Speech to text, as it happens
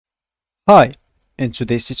Hi, in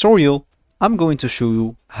today's tutorial, I'm going to show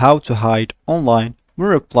you how to hide online when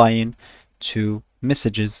replying to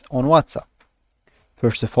messages on WhatsApp.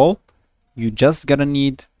 First of all, you just gonna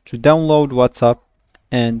need to download WhatsApp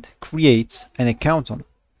and create an account on it.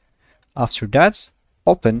 After that,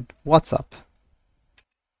 open WhatsApp.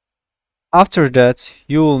 After that,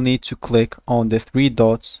 you will need to click on the three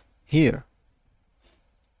dots here.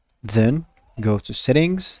 Then go to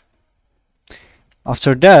Settings.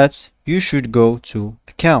 After that, you should go to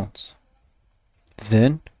Accounts.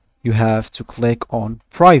 Then you have to click on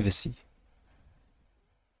Privacy.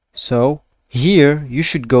 So here you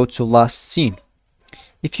should go to Last Seen.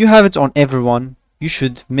 If you have it on everyone, you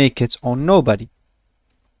should make it on nobody.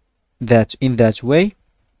 In that way,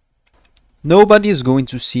 nobody is going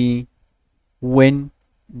to see when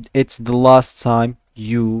it's the last time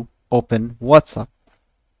you open WhatsApp.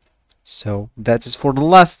 So that is for the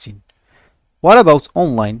last seen. What about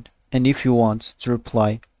online, and if you want to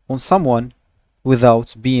reply on someone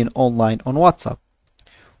without being online on WhatsApp?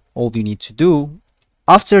 All you need to do,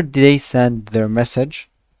 after they send their message,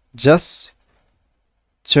 just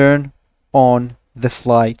turn on the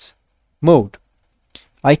flight mode.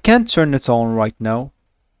 I can't turn it on right now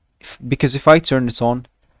because if I turn it on,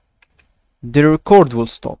 the record will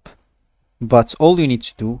stop. But all you need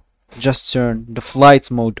to do, just turn the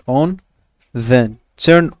flight mode on, then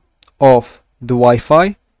turn off the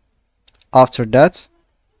Wi-Fi. After that,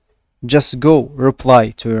 just go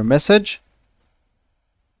reply to your message.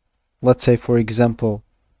 Let's say, for example,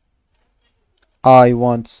 I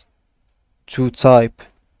want to type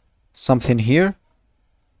something here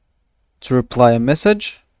to reply a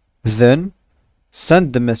message, then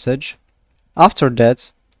send the message. After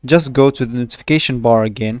that, just go to the notification bar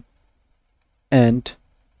again and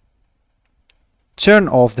turn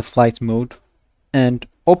off the flight mode and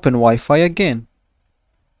open Wi-Fi again.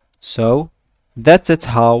 So that's it,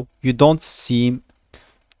 how you don't seem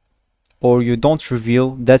or you don't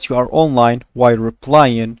reveal that you are online while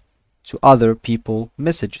replying to other people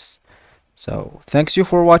messages. So thanks you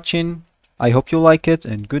for watching. I hope you like it,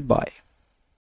 and goodbye.